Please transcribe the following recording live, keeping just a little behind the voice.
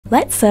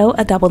Let's sew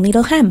a double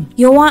needle hem.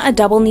 You'll want a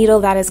double needle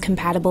that is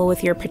compatible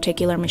with your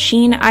particular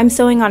machine. I'm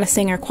sewing on a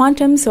Singer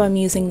Quantum, so I'm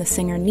using the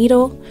Singer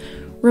needle.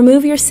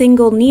 Remove your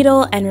single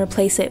needle and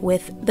replace it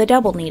with the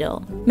double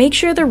needle. Make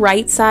sure the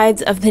right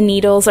sides of the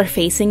needles are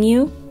facing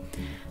you.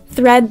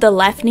 Thread the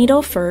left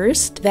needle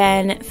first,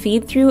 then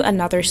feed through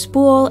another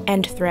spool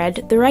and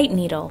thread the right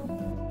needle.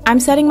 I'm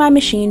setting my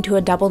machine to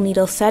a double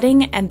needle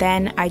setting, and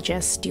then I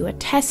just do a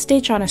test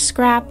stitch on a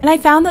scrap, and I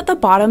found that the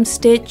bottom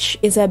stitch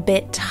is a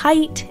bit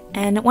tight,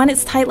 and when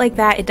it's tight like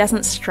that it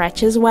doesn't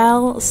stretch as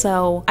well,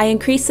 so I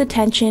increased the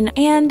tension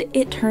and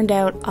it turned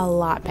out a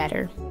lot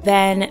better.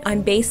 Then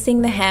I'm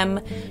basting the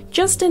hem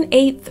just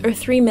 1/8 or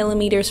 3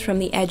 millimeters from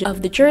the edge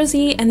of the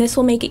jersey, and this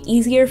will make it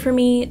easier for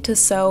me to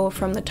sew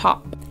from the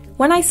top.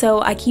 When I sew,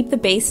 I keep the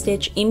base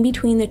stitch in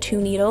between the two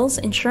needles,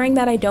 ensuring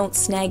that I don't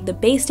snag the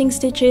basting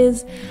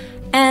stitches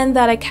and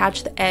that I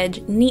catch the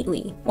edge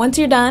neatly. Once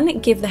you're done,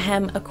 give the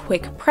hem a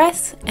quick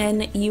press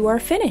and you are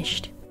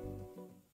finished.